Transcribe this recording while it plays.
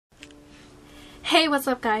Hey, what's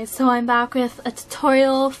up guys? So I'm back with a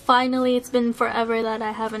tutorial. Finally, it's been forever that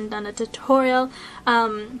I haven't done a tutorial,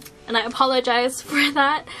 and I apologize for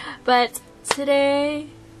that, but today,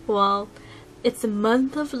 well, it's a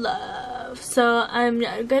month of love, so I'm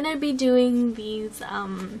gonna be doing these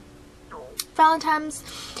Valentine's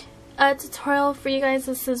tutorial for you guys.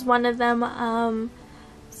 This is one of them.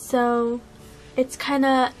 So it's kind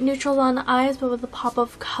of neutral on the eyes but with a pop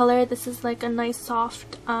of color. This is like a nice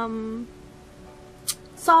soft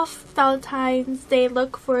Valentine's Day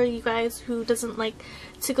look for you guys who doesn't like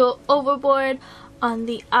to go overboard on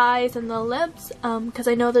the eyes and the lips, because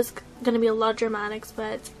I know there's gonna be a lot of dramatics,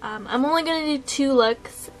 but I'm only gonna do two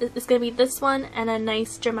looks. It's gonna be this one and a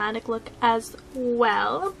nice dramatic look as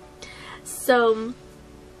well. So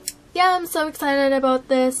yeah, I'm so excited about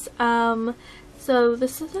this. So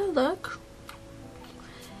this is a look.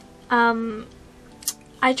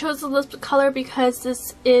 I chose the lip color because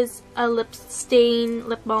this is a lip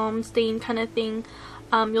balm stain kind of thing.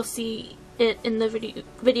 You'll see it in the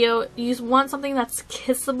video. You want something that's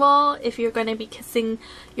kissable if you're going to be kissing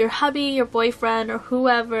your hubby, your boyfriend, or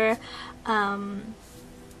whoever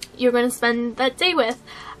you're going to spend that day with.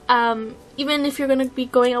 Even if you're going to be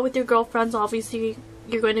going out with your girlfriends, obviously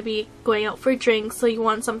you're going to be going out for drinks, so you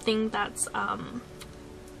want something that's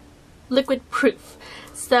liquid proof.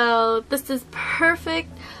 So this is perfect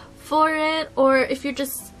for it, or if you're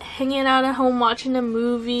just hanging out at home watching a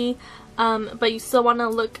movie, but you still want to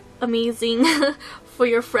look amazing for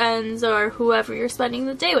your friends or whoever you're spending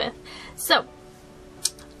the day with. So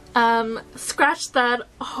scratch that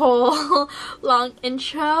whole long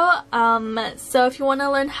intro. So if you want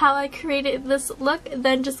to learn how I created this look,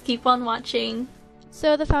 then just keep on watching.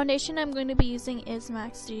 So the foundation I'm going to be using is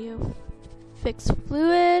MAC Studio Fix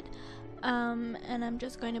Fluid. And I'm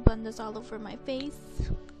just going to blend this all over my face,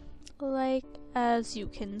 like as you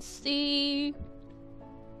can see.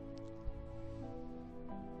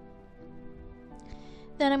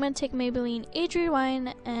 Then I'm going to take Maybelline Age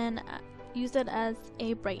Rewind and use it as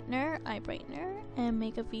a eye brightener, and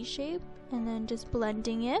make a V shape, and then just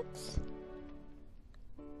blending it.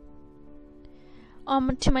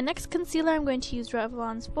 To my next concealer, I'm going to use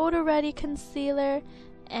Revlon's photoready concealer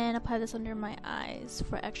and apply this under my eyes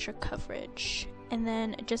for extra coverage, and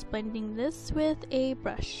then just blending this with a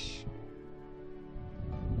brush.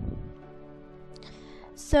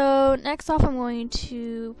 So next off, I'm going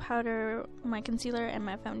to powder my concealer and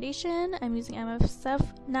my foundation. I'm using msfn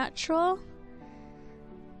Natural,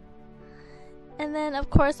 and then of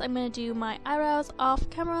course I'm going to do my eyebrows off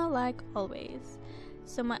camera like always.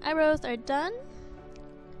 So my eyebrows are done.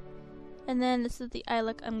 And then this is the eye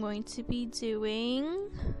look I'm going to be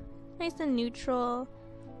doing. Nice and neutral.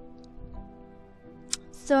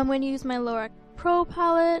 So I'm going to use my Lorac Pro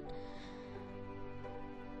palette.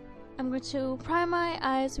 I'm going to prime my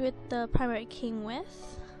eyes with the primer it came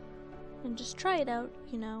with. And just try it out,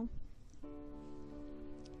 you know.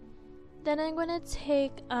 Then I'm going to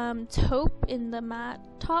take taupe in the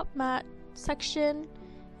top matte section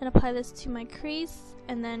and apply this to my crease,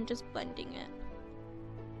 and then just blending it.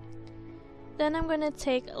 Then I'm going to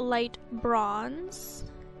take light bronze,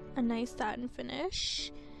 a nice satin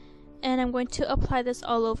finish, and I'm going to apply this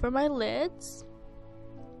all over my lids.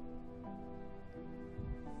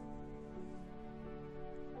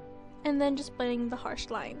 And then just blending the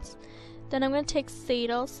harsh lines. Then I'm going to take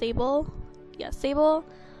sable,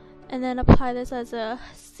 and then apply this as a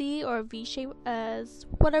C or V shape, as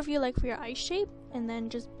whatever you like for your eye shape, and then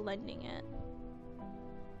just blending it.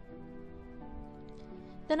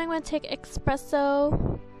 Then I'm going to take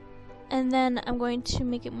espresso, and then I'm going to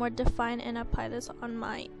make it more defined and apply this on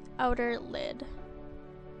my outer lid.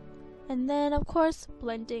 And then of course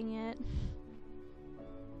blending it.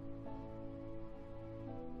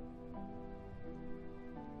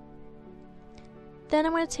 Then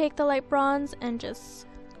I'm going to take the light bronze and just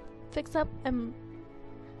fix up and,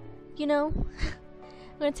 you know,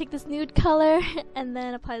 I'm going to take this nude color and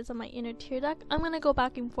then apply this on my inner tear duct. I'm going to go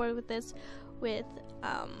back and forth with this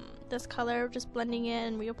this color, just blending it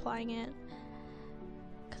and reapplying it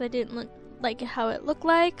because I didn't like how it looked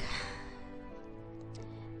like.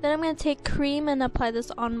 Then I'm going to take cream and apply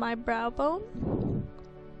this on my brow bone,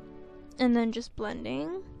 and then just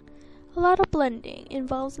blending. A lot of blending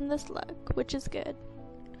involves in this look, which is good.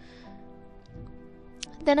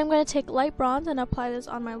 Then I'm going to take light bronze and apply this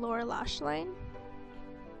on my lower lash line.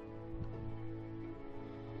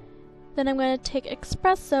 Then I'm going to take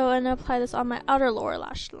espresso and apply this on my outer lower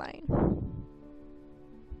lash line.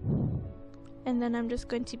 And then I'm just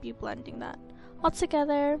going to be blending that all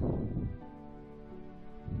together.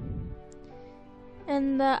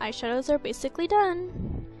 And the eyeshadows are basically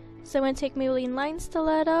done. So I'm going to take Maybelline Line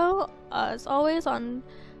Stiletto, as always,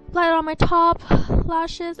 apply it on my top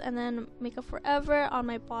lashes, and then Makeup Forever on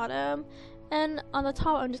my bottom. And on the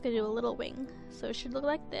top, I'm just going to do a little wing. So it should look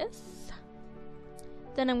like this.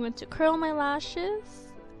 Then I'm going to curl my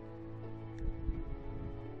lashes.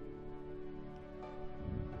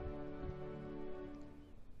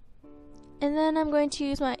 And then I'm going to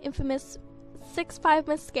use my infamous 5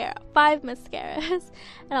 mascaras.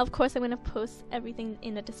 And of course I'm going to post everything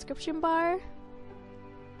in the description bar.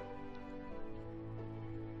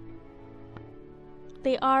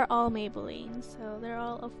 They are all Maybelline, so they're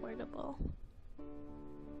all affordable.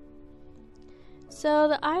 So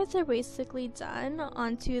the eyes are basically done.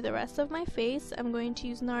 Onto the rest of my face. I'm going to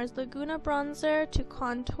use Nars Laguna Bronzer to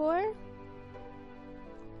contour.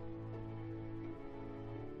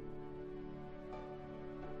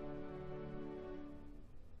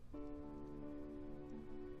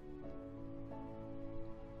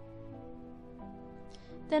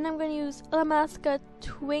 Then I'm going to use Illamasqua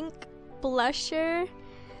Tweek blusher.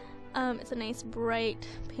 It's a nice bright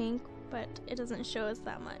pink, but it doesn't show us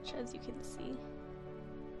that much, as you can see.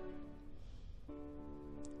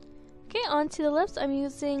 Okay, onto the lips. I'm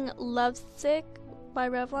using Lovesick by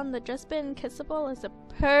Revlon. The Just Bitten Kissable is a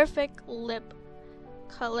perfect lip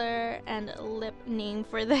color and lip name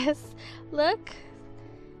for this look.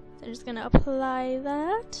 So I'm just going to apply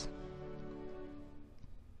that.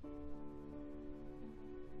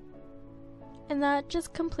 And that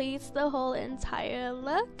just completes the whole entire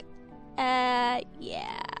look.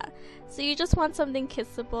 Yeah. So you just want something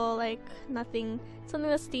kissable, like something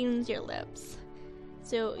that steams your lips.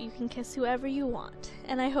 So you can kiss whoever you want.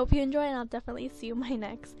 And I hope you enjoy, and I'll definitely see you in my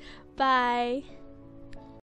next. Bye.